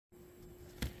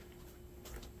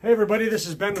Hey everybody, this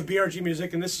is Ben with BRG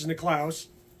Music, and this is Klaus.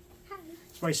 Hi.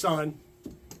 It's my son.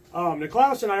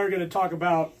 Klaus and I are going to talk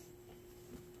about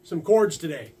some chords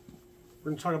today. We're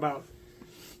going to talk about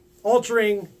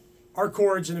altering our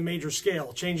chords in a major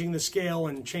scale, changing the scale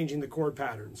and changing the chord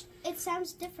patterns. It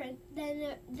sounds different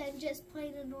than just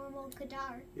playing a normal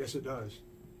guitar. Yes, it does.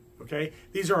 Okay,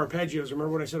 these are arpeggios. Remember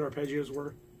what I said arpeggios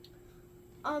were?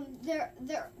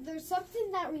 There's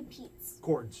something that repeats.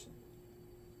 Chords.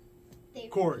 They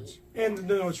Chords. repeat. And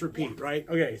the notes repeat, right?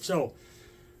 Okay, so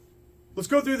let's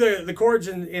go through the chords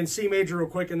in C major real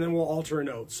quick, and then we'll alter a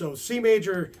note. So C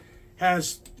major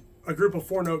has a group of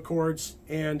 4-note chords,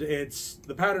 and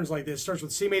the pattern's like this. It starts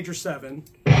with C major 7.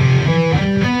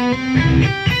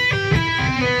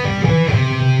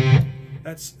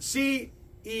 That's C,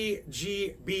 E,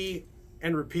 G, B,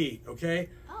 and repeat, okay?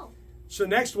 Oh. So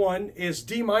next one is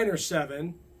D minor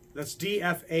 7. That's D,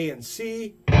 F, A, and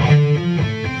C.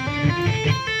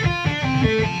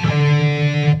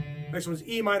 Next one's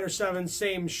E minor 7,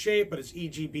 same shape, but it's E,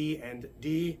 G, B, and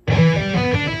D.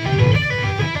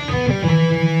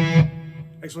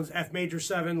 Next one's F major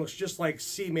 7, looks just like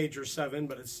C major 7,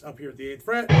 but it's up here at the 8th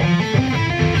fret.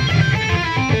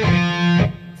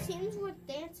 Seems worth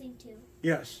dancing to.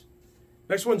 Yes.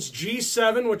 Next one's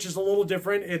G7, which is a little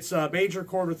different. It's a major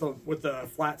chord with a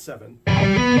flat 7.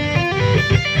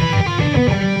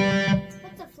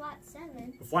 What's a flat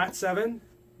 7? A flat 7,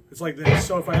 it's like this.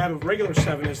 So if I have a regular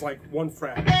 7, it's like 1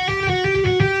 fret.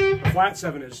 A flat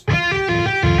 7 is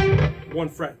 1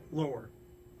 fret lower.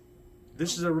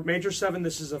 This is a major 7,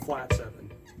 this is a flat 7.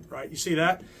 Right, you see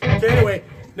that? Okay, anyway,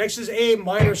 next is A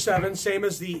minor 7, same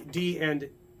as the D and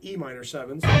E minor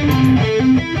 7s.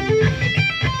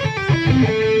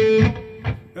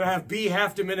 Then I have B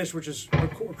half diminished, which is a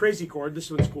crazy chord.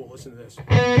 This one's cool, listen to this.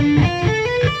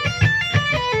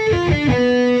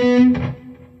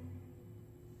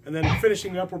 And then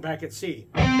finishing up, we're back at C.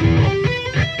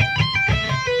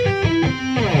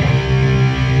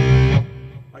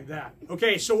 Like that.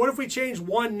 Okay, so what if we change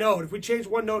one note? If we change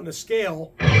one note in a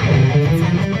scale,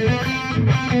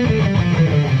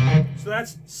 so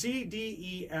that's C, D,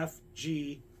 E, F,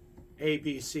 G, A,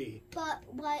 B, C. But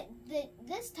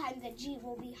this time the G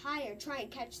will be higher. Try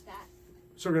and catch that.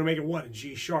 So we're going to make it what? A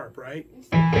G sharp, right?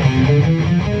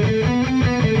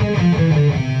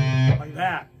 Like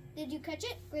that. Did you catch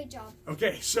it? Great job.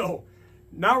 Okay, so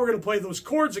now we're going to play those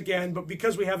chords again, but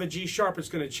because we have a G sharp, it's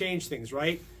going to change things,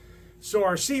 right? So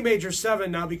our C major 7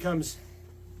 now becomes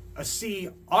a C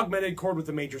augmented chord with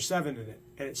a major 7 in it.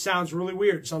 And it sounds really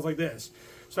weird. It sounds like this.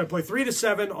 So I play 3 to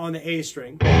 7 on the A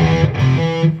string,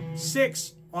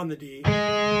 6 on the D,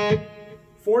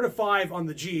 4 to 5 on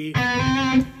the G,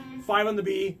 5 on the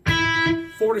B,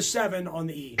 4 to 7 on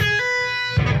the E.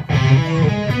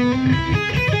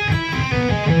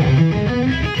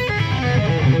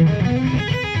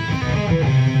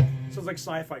 Sounds like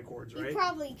sci-fi chords, right? You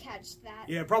probably catch that.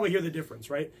 Yeah, probably hear the difference,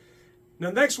 right? Now,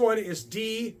 the next one is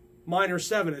D minor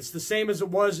 7. It's the same as it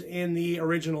was in the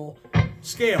original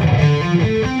scale.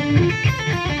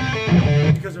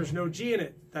 Because there's no G in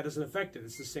it. That doesn't affect it.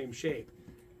 It's the same shape.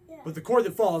 Yeah. But the chord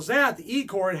that follows that, the E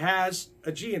chord, has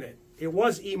a G in it. It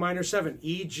was E minor 7.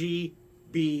 E, G,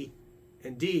 B,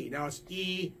 and D. Now it's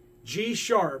E, G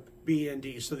sharp, B, and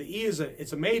D. So the E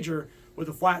it's a major with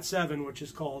a flat 7, which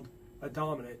is called a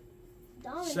dominant.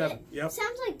 Dominant. 7. Yep.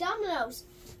 Sounds like Domino's.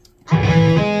 I like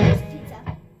Domino's pizza.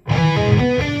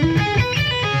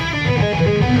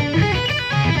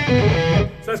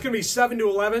 So that's going to be 7 to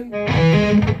 11,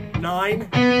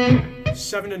 9,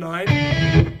 7 to 9,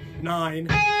 9,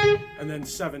 and then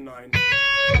 7, 9.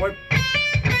 What?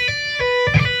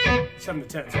 7 to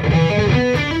 10. Sorry.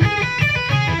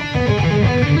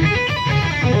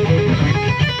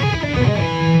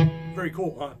 Very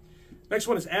cool, huh? Next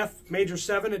one is F major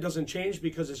 7. It doesn't change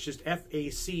because it's just F, A,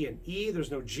 C, and E. There's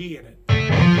no G in it.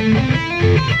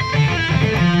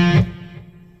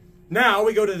 Now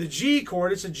we go to the G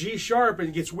chord. It's a G sharp, and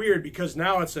it gets weird because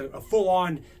now it's a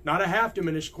full-on, not a half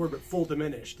diminished chord, but full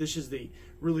diminished. This is the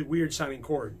really weird sounding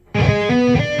chord.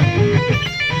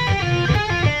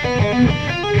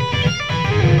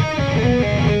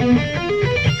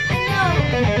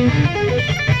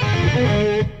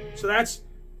 So that's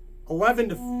 11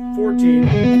 to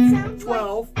 14,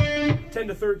 12, 10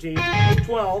 to 13,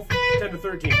 12, 10 to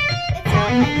 13. It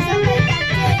sounds like somebody that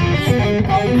didn't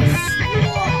go to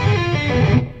school.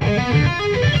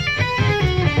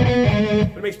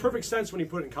 But it makes perfect sense when you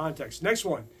put it in context. Next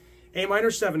one, A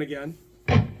minor 7 again,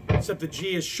 except the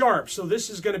G is sharp. So this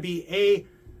is going to be A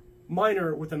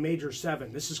minor with a major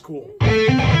 7. This is cool.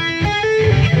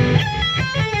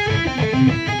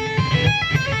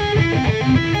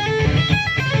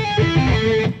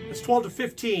 12 to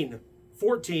 15,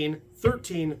 14,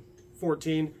 13,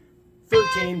 14,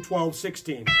 13, 12,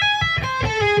 16.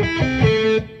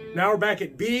 Now we're back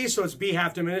at B, so it's B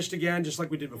half diminished again, just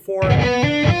like we did before. And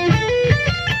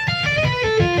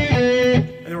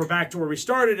then we're back to where we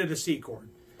started at a C chord.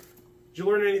 Did you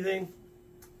learn anything?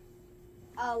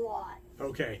 A lot.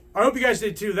 Okay. I hope you guys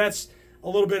did too. That's a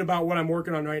little bit about what I'm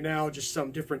working on right now, just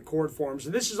some different chord forms.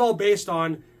 And this is all based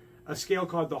on a scale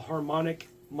called the Harmonic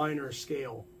Minor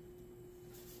scale.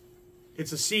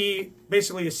 It's a C,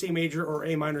 basically a C major or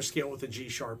A minor scale with a G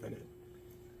sharp in it.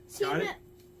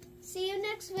 See you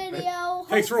next video.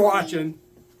 Thanks for Hopefully- watching.